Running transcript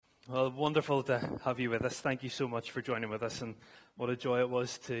Well, wonderful to have you with us. Thank you so much for joining with us, and what a joy it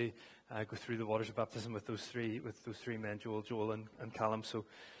was to go through the waters of baptism with those three men, Joel, and Callum. So,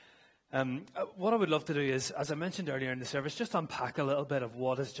 what I would love to do is, as I mentioned earlier in the service, just unpack a little bit of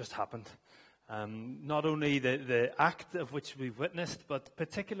what has just happened. Not only the act of which we've witnessed, but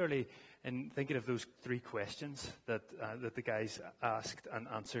particularly in thinking of those three questions that the guys asked and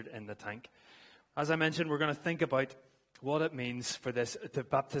answered in the tank. As I mentioned, we're going to think about what it means for the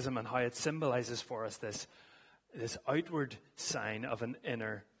baptism and how it symbolizes for us this outward sign of an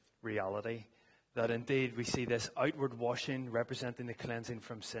inner reality. That indeed we see this outward washing representing the cleansing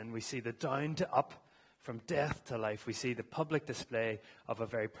from sin. We see the down to up, from death to life. We see the public display of a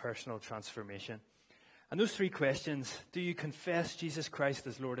very personal transformation. And those three questions: do you confess Jesus Christ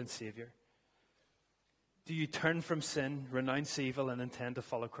as Lord and Savior? Do you turn from sin, renounce evil, and intend to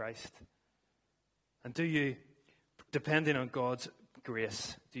follow Christ? And do you, depending on God's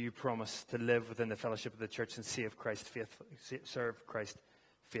grace, do you promise to live within the fellowship of the church and serve Christ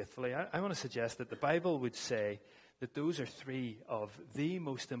faithfully? I want to suggest that the Bible would say that those are three of the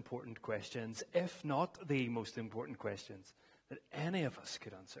most important questions, if not the most important questions, that any of us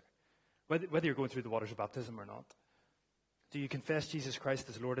could answer, whether you're going through the waters of baptism or not. Do you confess Jesus Christ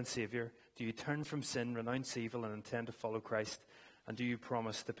as Lord and Savior? Do you turn from sin, renounce evil, and intend to follow Christ? And do you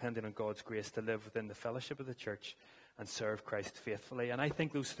promise, depending on God's grace, to live within the fellowship of the church and serve Christ faithfully? And I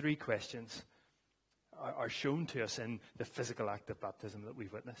think those three questions are shown to us in the physical act of baptism that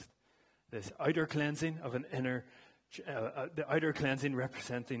we've witnessed. This outer cleansing of an inner, the outer cleansing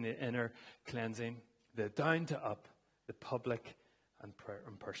representing the inner cleansing, the down to up, the public and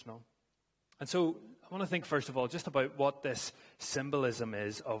personal. And so I want to think first of all just about what this symbolism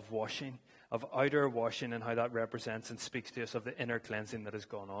is of washing, of outer washing, and how that represents and speaks to us of the inner cleansing that has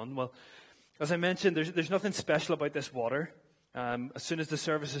gone on. Well, as I mentioned, there's nothing special about this water. As soon as the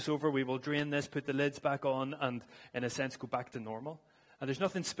service is over, we will drain this, put the lids back on, and in a sense go back to normal. And there's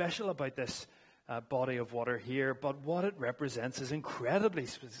nothing special about this body of water here, but what it represents is incredibly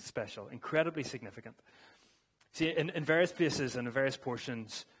special, incredibly significant. See, in various places and in various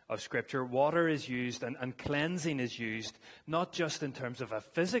portions of Scripture, water is used and cleansing is used, not just in terms of a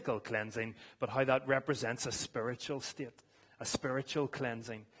physical cleansing, but how that represents a spiritual state, a spiritual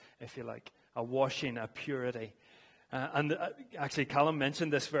cleansing, if you like, a washing, a purity. Actually, Callum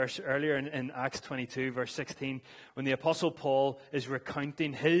mentioned this verse earlier in Acts 22, verse 16, when the Apostle Paul is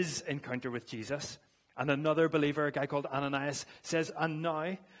recounting his encounter with Jesus. And another believer, a guy called Ananias, says, "And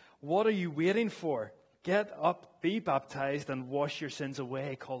now, what are you waiting for? Get up, be baptized, and wash your sins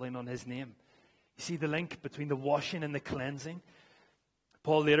away," calling on his name. You see the link between the washing and the cleansing?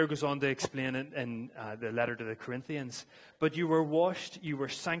 Paul later goes on to explain it in the letter to the Corinthians. "But you were washed, you were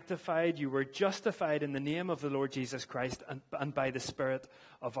sanctified, you were justified in the name of the Lord Jesus Christ and by the Spirit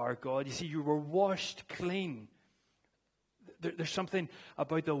of our God." You see, you were washed clean. There's something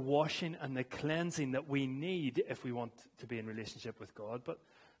about the washing and the cleansing that we need if we want to be in relationship with God. But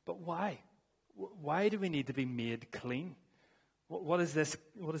why? Why do we need to be made clean? What is this?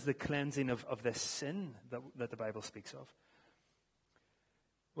 What is the cleansing of this sin that the Bible speaks of?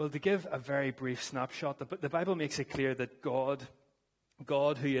 Well, to give a very brief snapshot, the Bible makes it clear that God,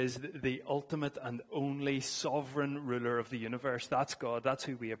 who is the ultimate and only sovereign ruler of the universe, that's God, that's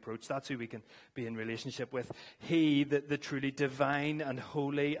who we approach, that's who we can be in relationship with. He, the truly divine and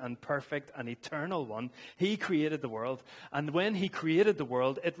holy and perfect and eternal one, he created the world. And when he created the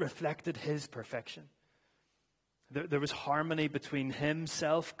world, it reflected his perfection. There was harmony between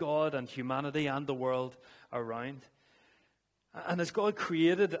himself, God, and humanity and the world around. And as God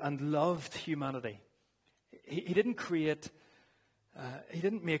created and loved humanity, he didn't create... he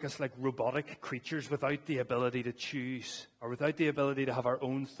didn't make us like robotic creatures without the ability to choose or without the ability to have our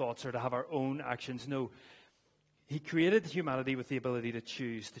own thoughts or to have our own actions. No, he created humanity with the ability to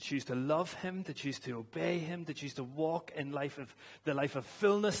choose to love him, to choose to obey him, to choose to walk in the life of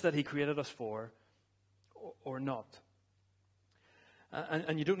fullness that he created us for, or not.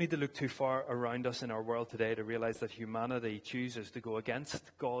 And you don't need to look too far around us in our world today to realize that humanity chooses to go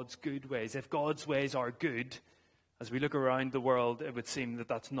against God's good ways. If God's ways are good, as we look around the world, it would seem that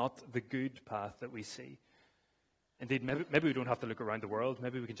that's not the good path that we see. Indeed, maybe we don't have to look around the world.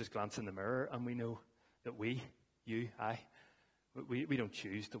 Maybe we can just glance in the mirror and we know that we don't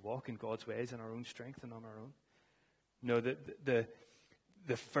choose to walk in God's ways in our own strength and on our own. No,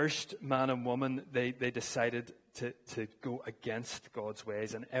 the first man and woman, they decided to go against God's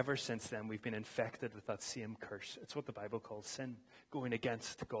ways. And ever since then, we've been infected with that same curse. It's what the Bible calls sin, going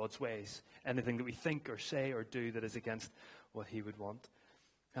against God's ways. Anything that we think or say or do that is against what he would want.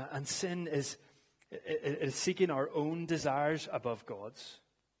 And sin is seeking our own desires above God's.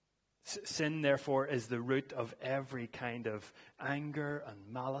 Sin, therefore, is the root of every kind of anger and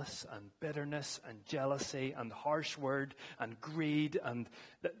malice and bitterness and jealousy and harsh word and greed, and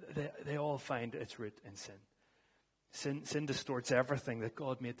they all find its root in sin. Sin distorts everything that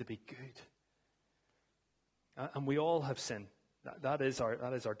God made to be good. And we all have sin. That is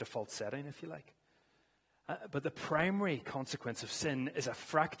our default setting, if you like. But the primary consequence of sin is a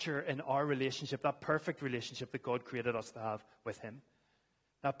fracture in our relationship, that perfect relationship that God created us to have with Him.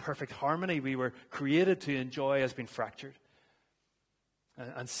 That perfect harmony we were created to enjoy has been fractured.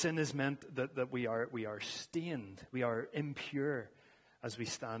 And sin has meant that we are stained, we are impure as we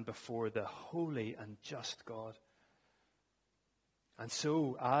stand before the holy and just God. And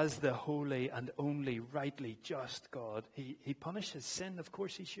so, as the holy and only rightly just God, He punishes sin. Of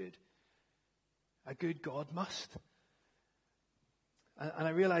course He should. A good God must. And I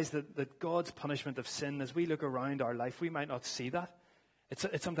realize that God's punishment of sin, as we look around our life, we might not see that.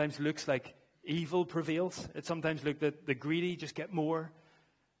 It sometimes looks like evil prevails. It sometimes looks that the greedy just get more.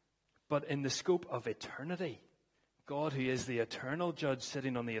 But in the scope of eternity, God, who is the eternal judge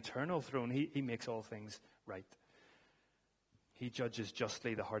sitting on the eternal throne, He makes all things right. He judges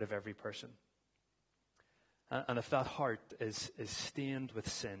justly the heart of every person. And if that heart is stained with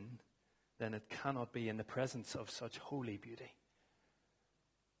sin, then it cannot be in the presence of such holy beauty.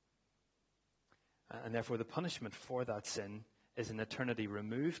 And therefore the punishment for that sin is an eternity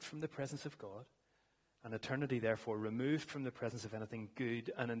removed from the presence of God, an eternity therefore removed from the presence of anything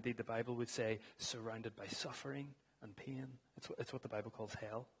good, and indeed the Bible would say surrounded by suffering and pain. It's what the Bible calls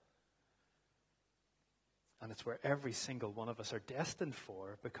hell. And it's where every single one of us are destined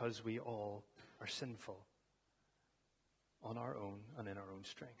for, because we all are sinful on our own and in our own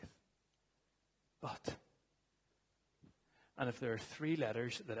strength. But, and if there are three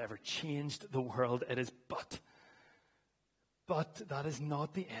letters that ever changed the world, it is but. But that is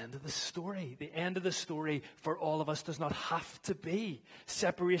not the end of the story. The end of the story for all of us does not have to be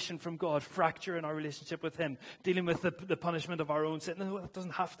separation from God, fracture in our relationship with Him, dealing with the punishment of our own sin. No, it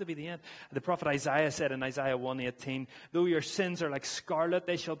doesn't have to be the end. The prophet Isaiah said in Isaiah 1:18, though your sins are like scarlet,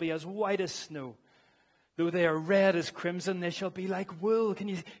 they shall be as white as snow. Though they are red as crimson, they shall be like wool. Can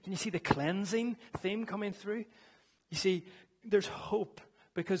you see the cleansing theme coming through? You see, there's hope.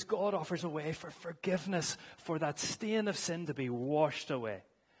 Because God offers a way for forgiveness, for that stain of sin to be washed away.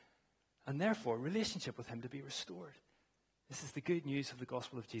 And therefore, relationship with Him to be restored. This is the good news of the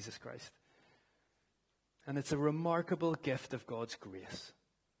gospel of Jesus Christ. And it's a remarkable gift of God's grace.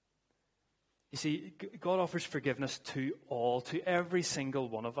 You see, God offers forgiveness to all, to every single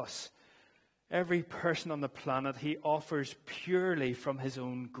one of us. Every person on the planet, He offers purely from His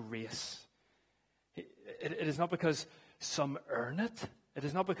own grace. It is not because some earn it. It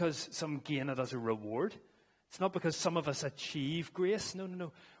is not because some gain it as a reward. It's not because some of us achieve grace.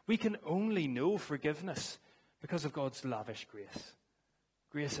 No. We can only know forgiveness because of God's lavish grace.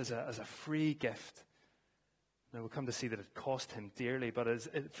 Grace as a free gift. Now we'll come to see that it cost Him dearly, but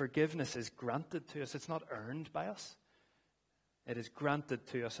forgiveness is granted to us. It's not earned by us. It is granted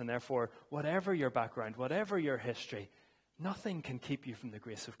to us, and therefore, whatever your background, whatever your history, nothing can keep you from the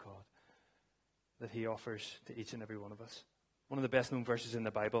grace of God that He offers to each and every one of us. One of the best-known verses in the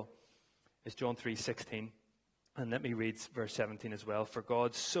Bible is John 3:16. And let me read verse 17 as well. For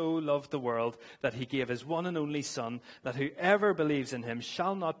God so loved the world that He gave His one and only Son, that whoever believes in Him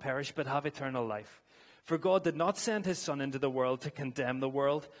shall not perish but have eternal life. For God did not send His Son into the world to condemn the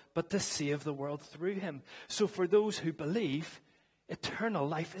world, but to save the world through Him. So for those who believe, eternal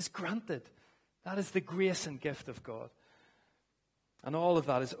life is granted. That is the grace and gift of God. And all of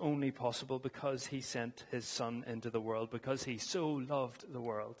that is only possible because He sent His Son into the world, because He so loved the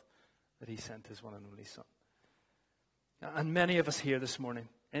world that He sent His one and only Son. And many of us here this morning,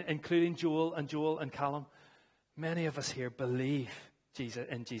 including Joel and Callum, many of us here believe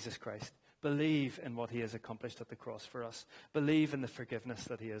in Jesus Christ, believe in what He has accomplished at the cross for us, believe in the forgiveness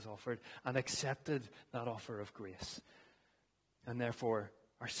that He has offered, and accepted that offer of grace. And therefore,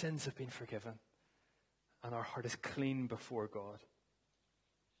 our sins have been forgiven, and our heart is clean before God.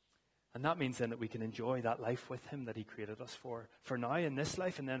 And that means then that we can enjoy that life with Him that He created us for now in this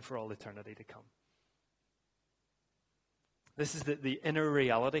life and then for all eternity to come. This is the inner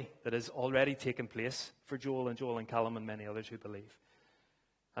reality that has already taken place for Joel and Callum and many others who believe.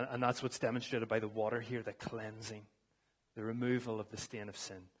 And that's what's demonstrated by the water here, the cleansing, the removal of the stain of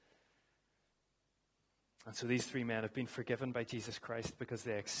sin. And so these three men have been forgiven by Jesus Christ because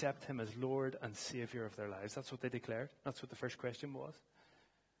they accept Him as Lord and Savior of their lives. That's what they declared. That's what the first question was.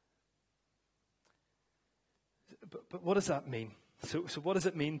 But what does that mean So what does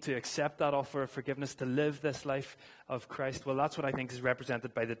it mean to accept that offer of forgiveness, to live this life of Christ? Well, that's what I think is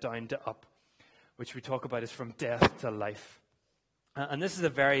represented by the down to up, which we talk about as from death to life. And this is a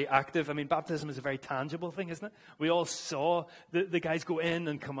very active, baptism is a very tangible thing, isn't it? We all saw the guys go in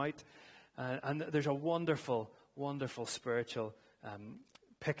and come out. And there's a wonderful, wonderful spiritual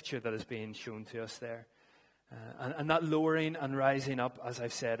picture that is being shown to us there. And that lowering and rising up, as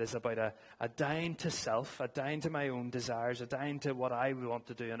I've said, is about a dying to self, a dying to my own desires, a dying to what I want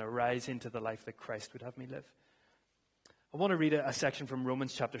to do, and a rising to the life that Christ would have me live. I want to read a section from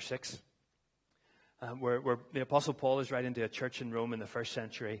Romans chapter 6. Where the Apostle Paul is writing to a church in Rome in the first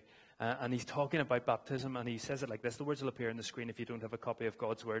century, and he's talking about baptism, and he says it like this. The words will appear on the screen if you don't have a copy of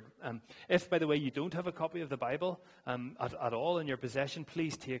God's Word. If, by the way, you don't have a copy of the Bible at all in your possession,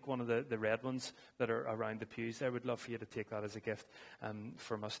 please take one of the red ones that are around the pews there. We'd love for you to take that as a gift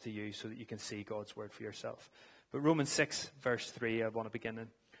from us to you so that you can see God's Word for yourself. But Romans 6, verse 3, I want to begin in.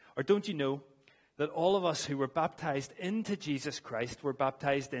 Or don't you know that all of us who were baptized into Jesus Christ were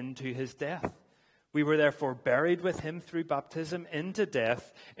baptized into his death? We were therefore buried with him through baptism into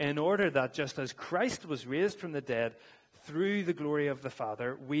death, in order that just as Christ was raised from the dead through the glory of the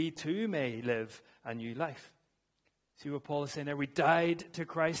Father, we too may live a new life. See what Paul is saying there? We died to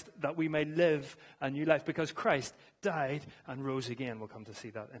Christ that we may live a new life, because Christ died and rose again. We'll come to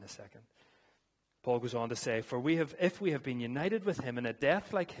see that in a second. Paul goes on to say, for if we have been united with him in a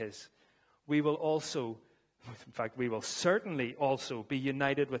death like his, we will certainly also be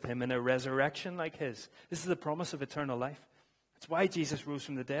united with him in a resurrection like his. This is the promise of eternal life. It's why Jesus rose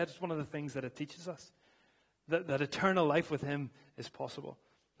from the dead. It's one of the things that it teaches us. That eternal life with him is possible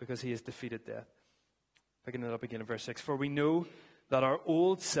because he has defeated death. Picking it up again in verse 6. For we know that our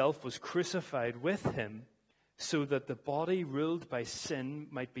old self was crucified with him so that the body ruled by sin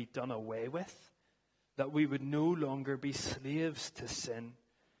might be done away with, that we would no longer be slaves to sin.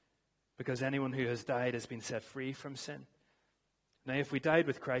 Because anyone who has died has been set free from sin. Now, if we died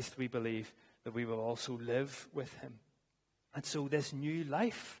with Christ, we believe that we will also live with him. And so this new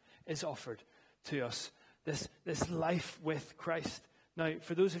life is offered to us. This life with Christ. Now,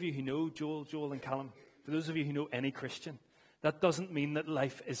 for those of you who know Joel and Callum, for those of you who know any Christian, that doesn't mean that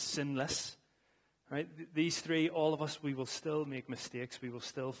life is sinless. Right? These three, all of us, we will still make mistakes. We will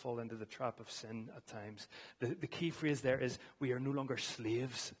still fall into the trap of sin at times. The key phrase there is we are no longer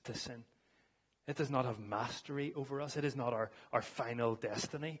slaves to sin. It does not have mastery over us. It is not our final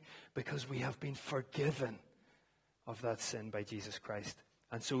destiny, because we have been forgiven of that sin by Jesus Christ.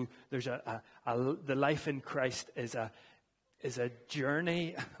 And so there's the life in Christ is a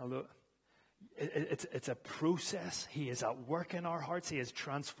journey. Although it's a process. He is at work in our hearts. He is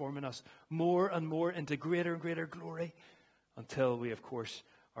transforming us more and more into greater and greater glory, until we, of course,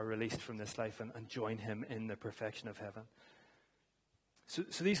 are released from this life and join him in the perfection of heaven.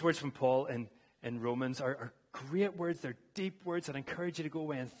 So these words from Paul in Romans are great words. They're deep words. I'd encourage you to go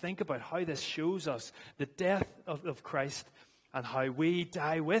away and think about how this shows us the death of Christ, and how we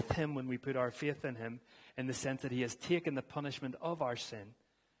die with him when we put our faith in him, in the sense that he has taken the punishment of our sin.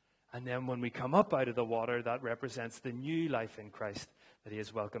 And then when we come up out of the water, that represents the new life in Christ that he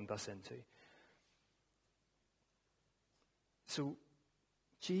has welcomed us into. So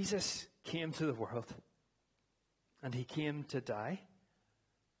Jesus came to the world, and he came to die.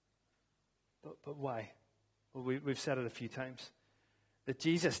 But why? Well, we've said it a few times. That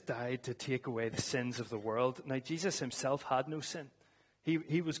Jesus died to take away the sins of the world. Now, Jesus himself had no sin.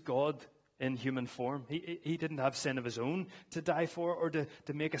 He was God in human form. He didn't have sin of his own to die for, or to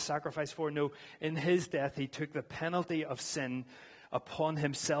make a sacrifice for. No, in his death, he took the penalty of sin upon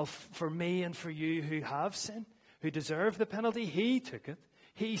himself for me and for you who have sin, who deserve the penalty. He took it.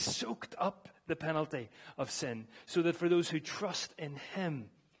 He soaked up the penalty of sin, so that for those who trust in him,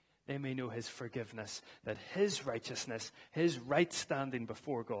 they may know his forgiveness, that his righteousness, his right standing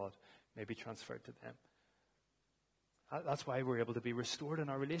before God may be transferred to them. That's why we're able to be restored in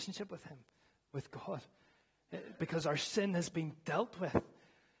our relationship with him, with God, because our sin has been dealt with.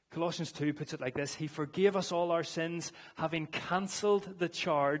 Colossians 2 puts it like this: he forgave us all our sins, having cancelled the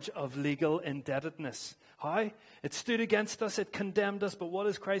charge of legal indebtedness. How? It stood against us, it condemned us, but what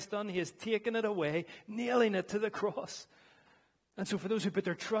has Christ done? He has taken it away, nailing it to the cross. And so for those who put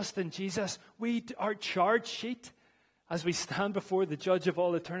their trust in Jesus, our charge sheet, as we stand before the judge of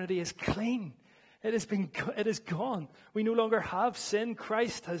all eternity, is clean. It is gone. We no longer have sin.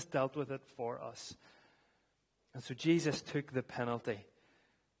 Christ has dealt with it for us. And so Jesus took the penalty.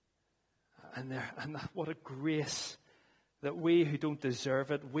 And what a grace that we who don't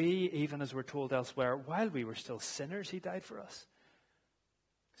deserve it, we, even as we're told elsewhere, while we were still sinners, he died for us,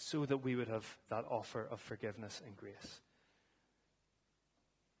 so that we would have that offer of forgiveness and grace.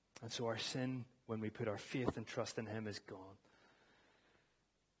 And so our sin, when we put our faith and trust in him, is gone.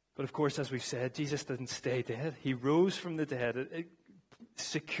 But of course, as we've said, Jesus didn't stay dead. He rose from the dead,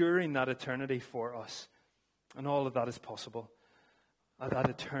 securing that eternity for us. And all of that is possible. That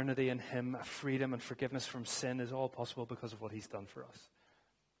eternity in him, freedom and forgiveness from sin, is all possible because of what he's done for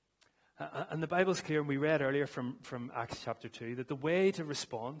us. And the Bible's clear, and we read earlier from Acts chapter 2, that the way to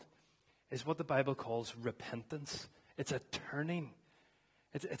respond is what the Bible calls repentance. It's a turning.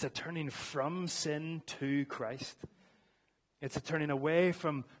 It's a turning from sin to Christ. It's a turning away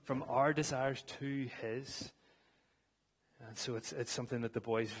from our desires to his. And so it's something that the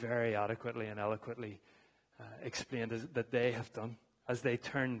boys very adequately and eloquently explained that they have done as they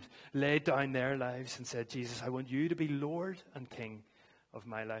laid down their lives and said, Jesus, I want you to be Lord and King of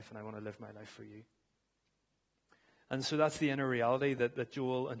my life, and I want to live my life for you. And so that's the inner reality that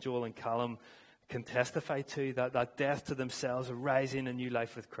Joel and Callum can testify to, that death to themselves, a rising a new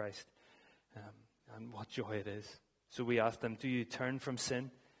life with Christ. And what joy it is. So we asked them, do you turn from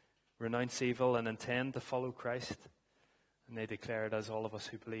sin, renounce evil, and intend to follow Christ? And they declared, as all of us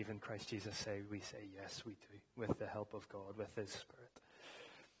who believe in Christ Jesus say, we say, yes, we do, with the help of God, with his Spirit.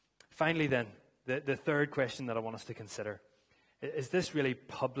 Finally then, the third question that I want us to consider, is this really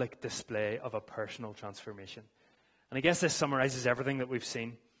public display of a personal transformation? And I guess this summarizes everything that we've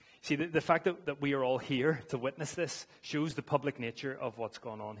seen. See, the fact that we are all here to witness this shows the public nature of what's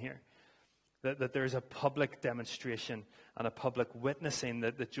going on here. That there's a public demonstration and a public witnessing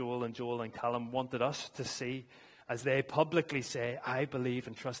that Joel and Callum wanted us to see as they publicly say, I believe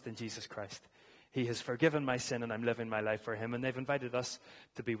and trust in Jesus Christ. He has forgiven my sin and I'm living my life for him. And they've invited us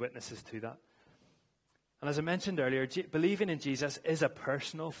to be witnesses to that. And as I mentioned earlier, believing in Jesus is a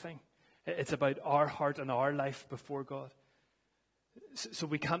personal thing. It's about our heart and our life before God. So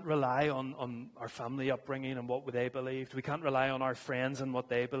we can't rely on our family upbringing and what they believed. We can't rely on our friends and what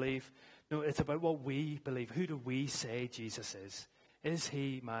they believe. No, it's about what we believe. Who do we say Jesus is? Is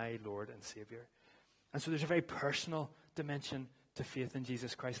he my Lord and Savior? And so there's a very personal dimension to faith in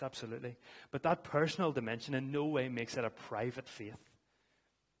Jesus Christ, absolutely. But that personal dimension in no way makes it a private faith.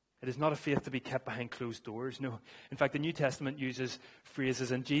 It is not a faith to be kept behind closed doors. No. In fact, the New Testament uses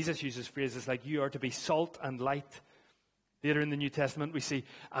phrases, and Jesus uses phrases like, you are to be salt and light. Later in the New Testament, we see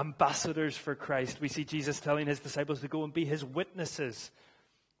ambassadors for Christ. We see Jesus telling his disciples to go and be his witnesses.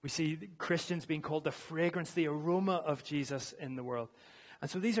 We see Christians being called the fragrance, the aroma of Jesus in the world. And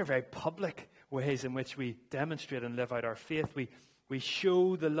so these are very public ways in which we demonstrate and live out our faith. We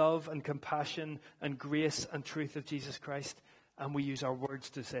show the love and compassion and grace and truth of Jesus Christ, and we use our words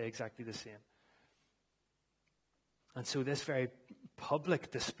to say exactly the same. And so this very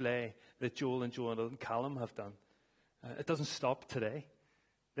public display that Joel and Callum have done, it doesn't stop today.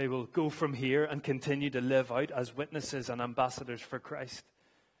 They will go from here and continue to live out as witnesses and ambassadors for Christ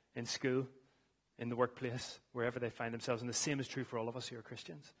in school, in the workplace, wherever they find themselves. And the same is true for all of us who are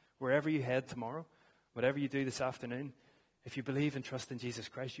Christians. Wherever you head tomorrow, whatever you do this afternoon, if you believe and trust in Jesus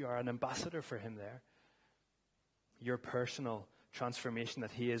Christ, you are an ambassador for him there. Your personal transformation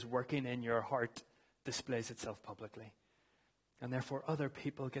that he is working in your heart displays itself publicly. And therefore other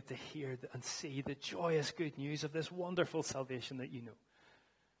people get to hear and see the joyous good news of this wonderful salvation that you know.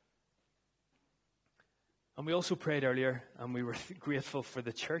 And we also prayed earlier, and we were grateful for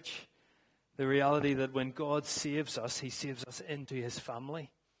the church. The reality that when God saves us, he saves us into his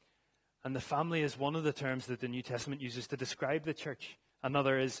family. And the family is one of the terms that the New Testament uses to describe the church.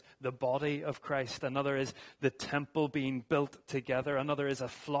 Another is the body of Christ. Another is the temple being built together. Another is a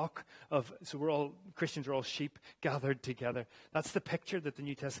flock of, so Christians are all sheep gathered together. That's the picture that the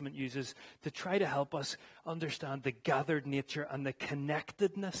New Testament uses to try to help us understand the gathered nature and the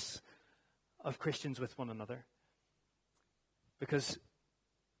connectedness of Christians with one another. Because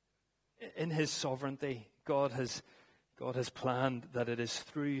in his sovereignty, God has planned that it is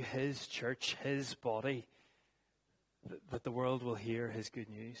through his church, his body, that the world will hear his good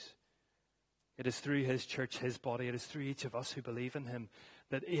news. It is through his church, his body, it is through each of us who believe in him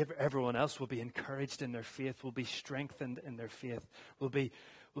that everyone else will be encouraged in their faith, will be strengthened in their faith, will be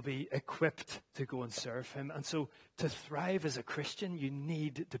equipped to go and serve him. And so to thrive as a Christian, you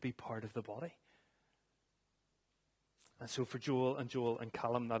need to be part of the body. And so for Joel and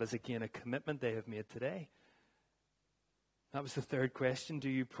Callum, that is again a commitment they have made today. That was the third question. Do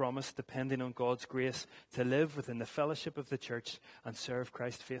you promise, depending on God's grace, to live within the fellowship of the church and serve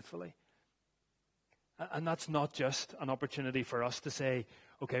Christ faithfully? And that's not just an opportunity for us to say,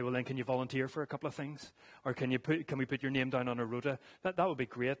 okay, well then can you volunteer for a couple of things? Or can we put your name down on a rota? That would be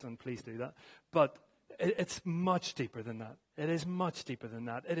great, and please do that. But it's much deeper than that. It is much deeper than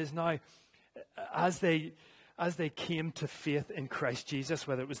that. It is now, as they as they came to faith in Christ Jesus,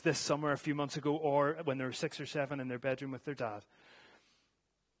 whether it was this summer, a few months ago, or when they were 6 or 7 in their bedroom with their dad,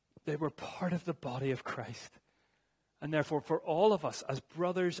 they were part of the body of Christ. And therefore, for all of us as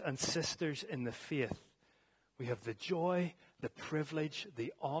brothers and sisters in the faith, we have the joy, the privilege,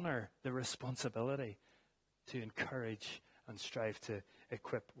 the honor, the responsibility to encourage and strive to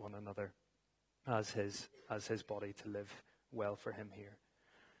equip one another as his body to live well for him here.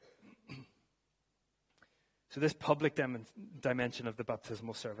 So this public dimension of the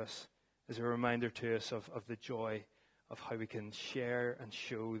baptismal service is a reminder to us of the joy of how we can share and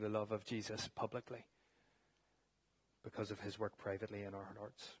show the love of Jesus publicly because of his work privately in our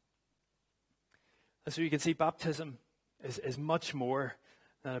hearts. And so you can see baptism is much more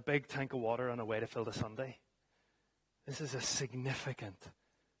than a big tank of water on a way to fill the Sunday. This is a significant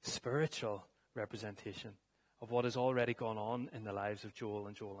spiritual representation of what has already gone on in the lives of Joel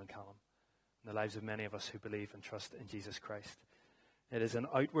and Callum, in the lives of many of us who believe and trust in Jesus Christ. It is an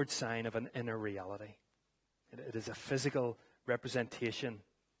outward sign of an inner reality. It is a physical representation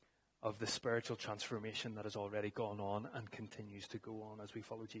of the spiritual transformation that has already gone on and continues to go on as we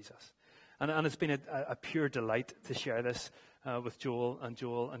follow Jesus. And it's been a pure delight to share this with Joel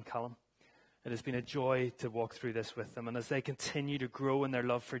and Callum. It has been a joy to walk through this with them. And as they continue to grow in their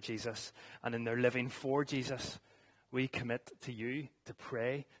love for Jesus and in their living for Jesus, we commit to you to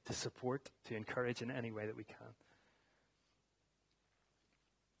pray, to support, to encourage in any way that we can.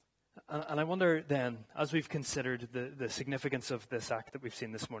 And I wonder then, as we've considered the significance of this act that we've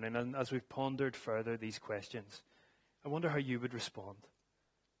seen this morning, and as we've pondered further these questions, I wonder how you would respond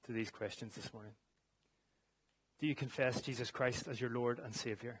to these questions this morning. Do you confess Jesus Christ as your Lord and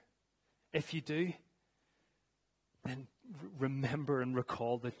Savior? If you do, then remember and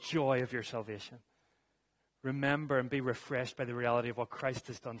recall the joy of your salvation. Remember and be refreshed by the reality of what Christ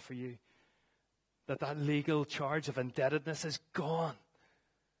has done for you. That legal charge of indebtedness is gone.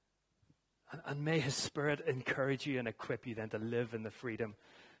 And may his Spirit encourage you and equip you then to live in the freedom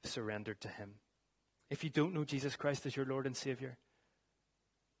surrendered to him. If you don't know Jesus Christ as your Lord and Savior,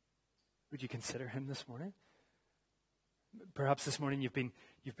 would you consider him this morning? Perhaps this morning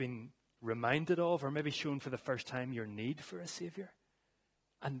you've been reminded of, or maybe shown for the first time, your need for a Savior.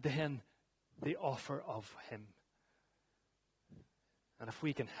 And then the offer of him. And if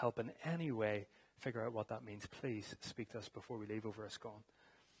we can help in any way figure out what that means, please speak to us before we leave over a scone.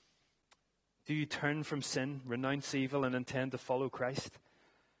 Do you turn from sin, renounce evil, and intend to follow Christ?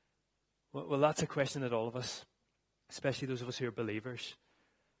 Well, that's a question that all of us, especially those of us who are believers,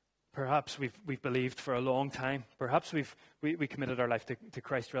 perhaps we've believed for a long time. Perhaps we committed our life to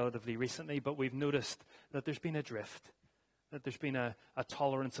Christ relatively recently, but we've noticed that there's been a drift, that there's been a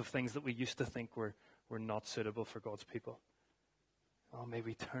tolerance of things that we used to think were not suitable for God's people. Oh, may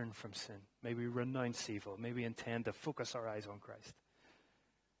we turn from sin. May we renounce evil. May we intend to focus our eyes on Christ.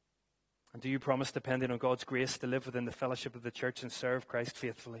 And do you promise, depending on God's grace, to live within the fellowship of the church and serve Christ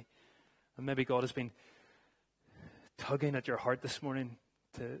faithfully? And maybe God has been tugging at your heart this morning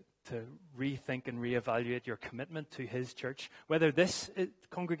to rethink and reevaluate your commitment to his church, whether this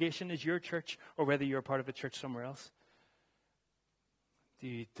congregation is your church or whether you're part of a church somewhere else.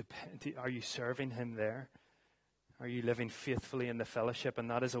 Are you serving him there? Are you living faithfully in the fellowship? And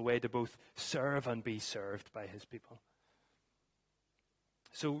that is a way to both serve and be served by his people.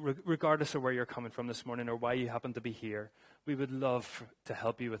 So regardless of where you're coming from this morning or why you happen to be here, we would love to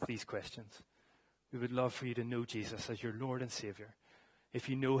help you with these questions. We would love for you to know Jesus as your Lord and Savior. If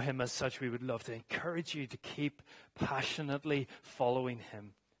you know him as such, we would love to encourage you to keep passionately following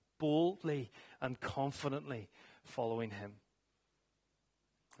him, boldly and confidently following him.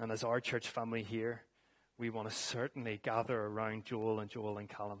 And as our church family here, we want to certainly gather around Joel and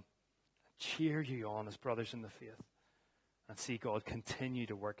Callum, cheer you on as brothers in the faith, and see God continue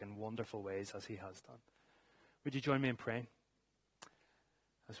to work in wonderful ways as he has done. Would you join me in praying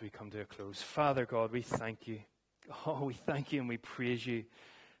as we come to a close? Father God, we thank you. Oh, we thank you and we praise you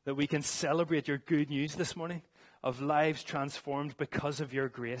that we can celebrate your good news this morning of lives transformed because of your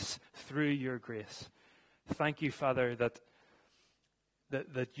grace, through your grace. Thank you, Father, that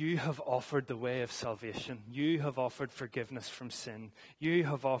you have offered the way of salvation. You have offered forgiveness from sin. You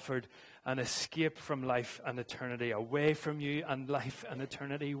have offered an escape from life and eternity, away from you and life and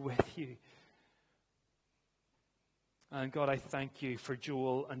eternity with you. And God, I thank you for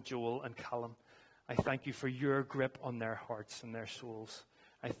Joel and Callum. I thank you for your grip on their hearts and their souls.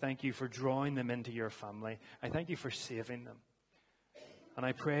 I thank you for drawing them into your family. I thank you for saving them. And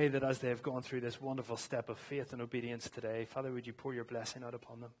I pray that as they have gone through this wonderful step of faith and obedience today, Father, would you pour your blessing out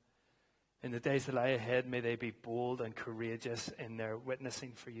upon them? In the days that lie ahead, may they be bold and courageous in their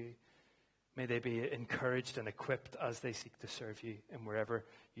witnessing for you. May they be encouraged and equipped as they seek to serve you in wherever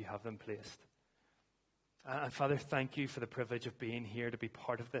you have them placed. And Father, thank you for the privilege of being here to be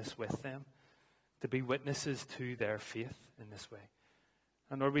part of this with them, to be witnesses to their faith in this way.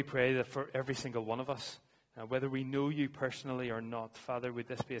 And Lord, we pray that for every single one of us, whether we know you personally or not, Father, would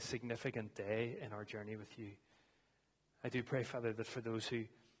this be a significant day in our journey with you. I do pray, Father, that for those who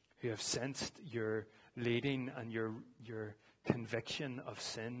have sensed your leading and your conviction of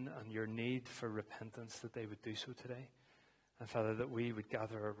sin and your need for repentance, that they would do so today. And Father, that we would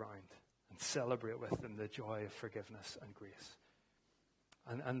gather around and celebrate with them the joy of forgiveness and grace.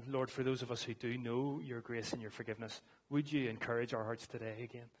 And Lord, for those of us who do know your grace and your forgiveness, would you encourage our hearts today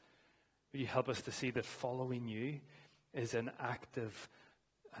again? Would you help us to see that following you is an active,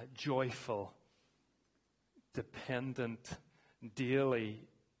 joyful, dependent, daily,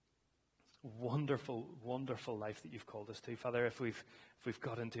 wonderful, wonderful life that you've called us to. Father, if we've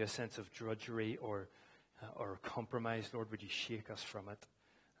got into a sense of drudgery or compromise, Lord, would you shake us from it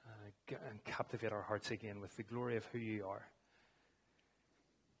and captivate our hearts again with the glory of who you are.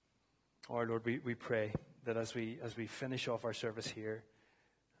 Our Lord, we pray that as we finish off our service here,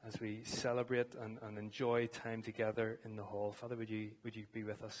 as we celebrate and enjoy time together in the hall, Father, would you be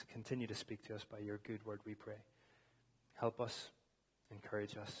with us? Continue to speak to us by your good word, we pray. Help us,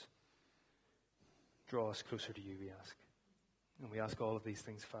 encourage us, draw us closer to you, we ask. And we ask all of these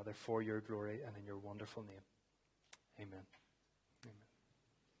things, Father, for your glory and in your wonderful name. Amen.